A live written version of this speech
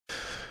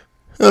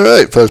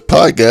Alright, Fuzz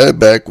Pie Guy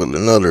back with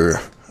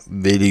another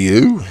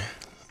video.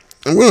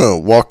 I'm going to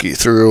walk you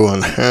through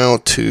on how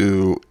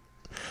to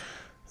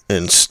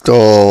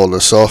install the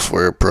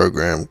software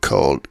program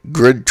called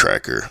Grid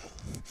Tracker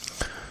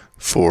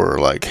for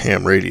like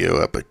ham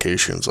radio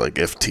applications like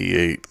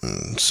FT8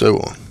 and so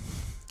on.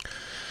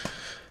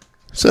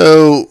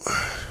 So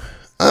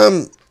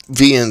I'm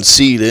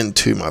VNC'd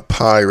into my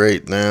Pi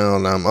right now,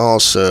 and I'm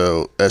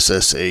also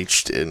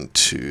SSH'd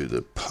into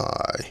the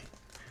Pi.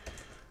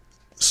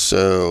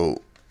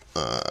 So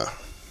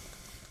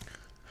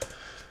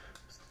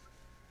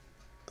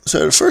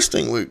the first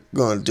thing we're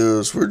going to do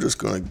is we're just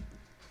going to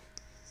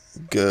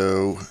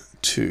go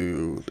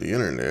to the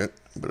internet,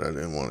 but I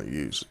didn't want to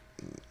use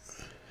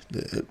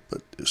that,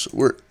 but this will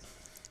work.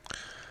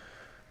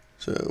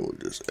 So we'll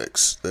just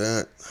X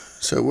that.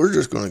 So we're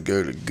just going to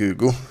go to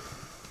Google.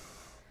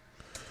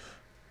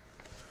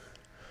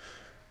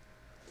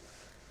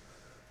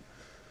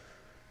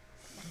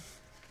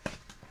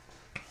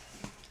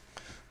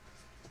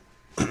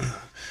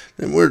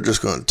 Then we're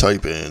just going to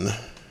type in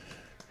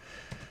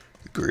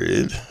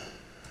Grid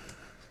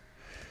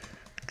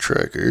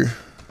Tracker.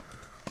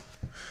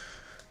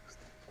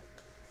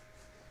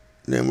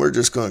 Then we're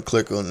just going to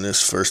click on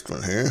this first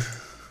one here.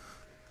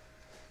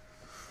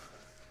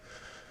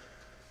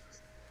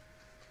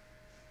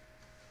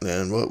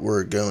 Then what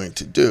we're going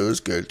to do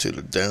is go to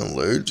the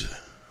downloads.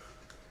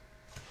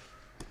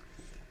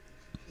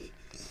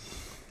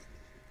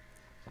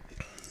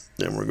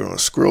 Then we're going to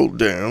scroll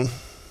down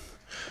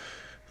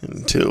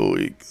until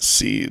we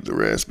see the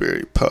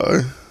Raspberry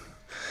Pi.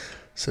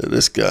 So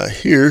this guy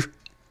here,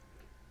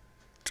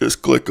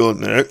 just click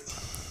on that.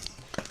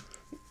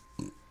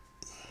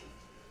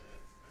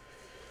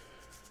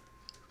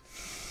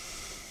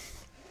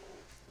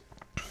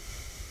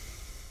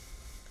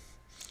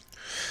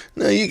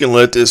 Now you can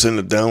let this in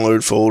the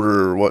download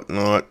folder or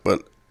whatnot,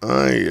 but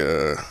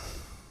I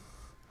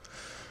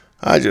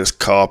just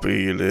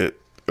copied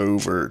it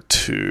over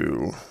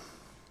to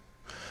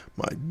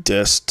my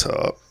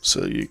desktop,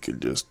 so you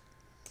could just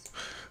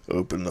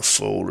open the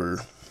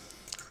folder.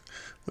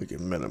 We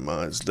can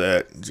minimize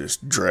that and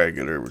just drag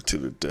it over to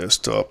the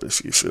desktop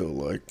if you feel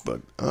like,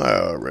 but I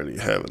already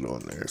have it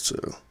on there, so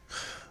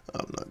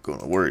I'm not going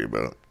to worry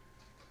about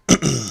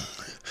it.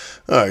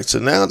 Alright, so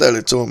now that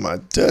it's on my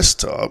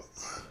desktop,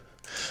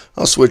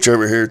 I'll switch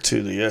over here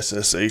to the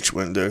SSH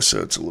window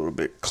so it's a little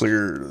bit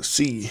clearer to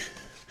see.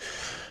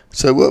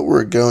 So what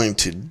we're going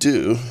to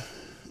do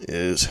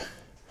is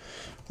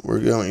we're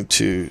going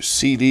to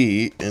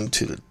CD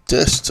into the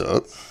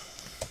desktop,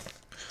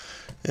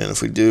 and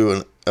if we do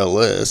an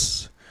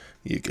ls,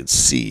 you can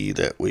see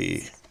that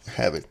we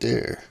have it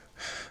there.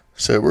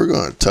 So we're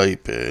going to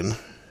type in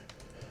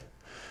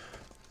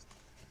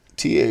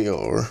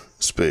TAR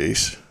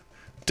space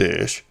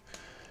dash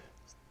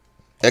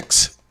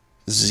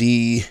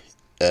XZF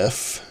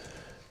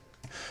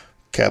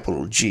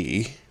capital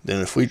G.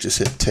 Then if we just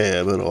hit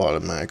tab, it'll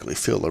automatically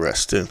fill the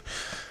rest in.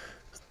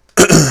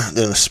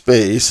 Then a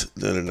space,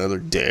 then another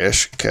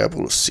dash,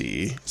 capital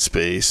C,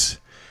 space,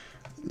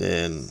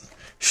 then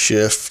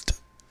shift,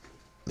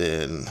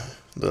 then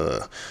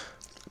the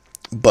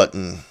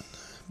button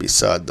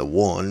beside the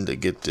 1 to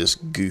get this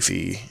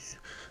goofy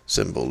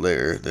symbol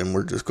there. Then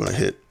we're just going to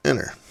hit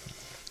enter.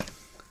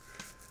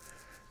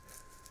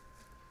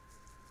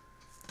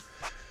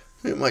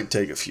 It might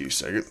take a few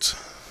seconds.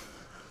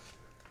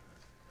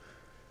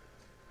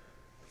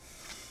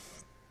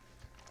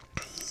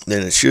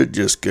 Then it should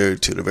just go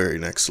to the very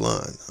next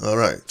line.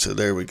 Alright, so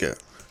there we go.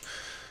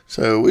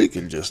 So we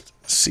can just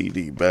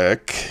CD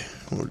back.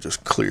 We'll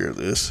just clear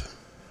this.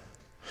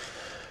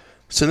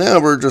 So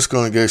now we're just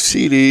going to go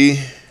CD.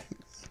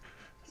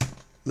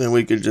 Then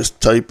we could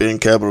just type in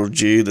capital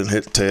G, then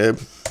hit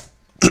tab.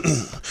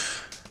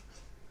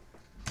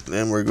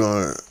 Then we're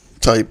going to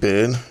type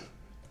in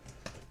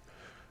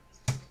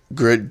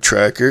Grid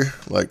Tracker,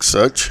 like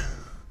such.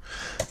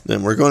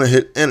 Then we're going to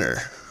hit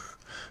enter.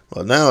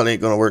 Well, now it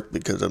ain't going to work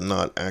because I'm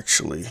not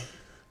actually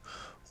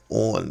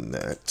on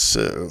that.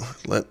 So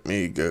let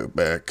me go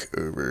back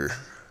over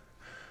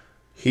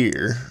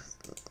here.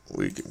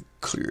 We can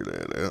clear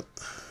that out.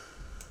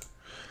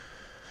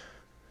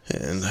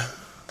 And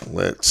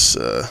let's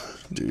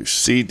do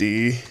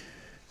CD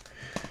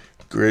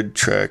Grid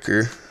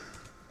Tracker.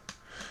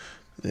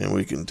 Then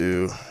we can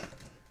do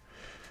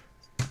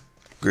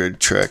Grid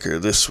Tracker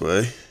this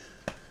way.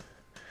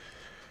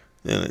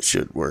 Then it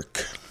should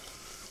work.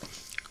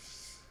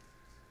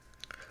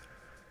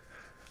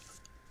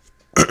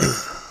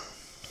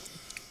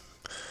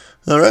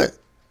 Alright,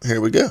 here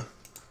we go.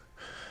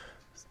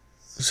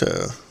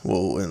 So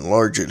we'll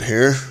enlarge it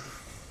here.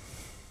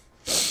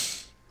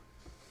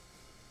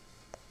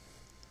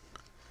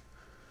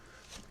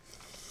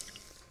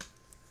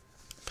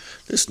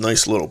 This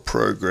nice little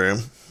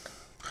program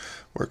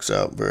works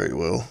out very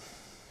well.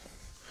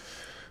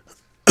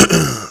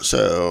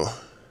 So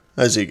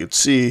as you can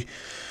see,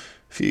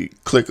 if you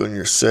click on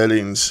your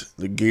settings,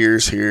 the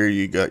gears here,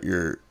 you got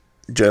your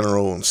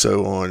general and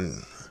so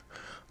on,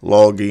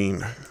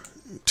 logging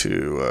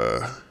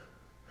to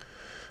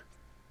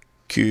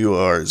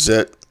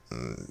QRZ,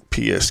 and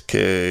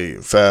PSK,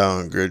 and file,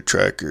 and grid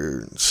tracker,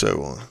 and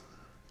so on.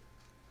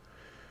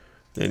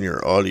 Then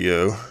your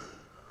audio,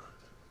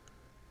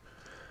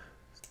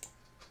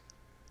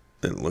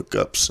 then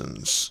lookups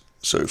and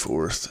so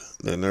forth.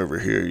 Then over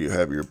here you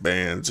have your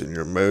bands and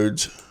your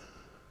modes.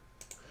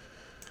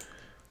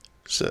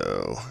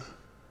 So,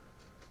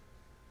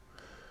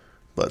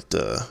 but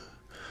then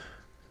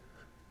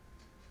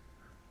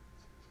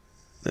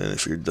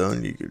if you're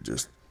done, you could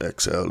just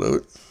X out of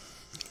it.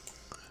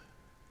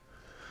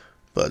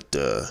 But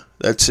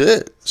that's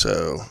it.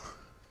 So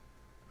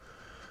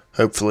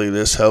hopefully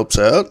this helps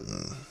out,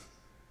 and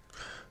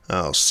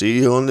I'll see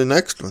you on the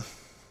next one.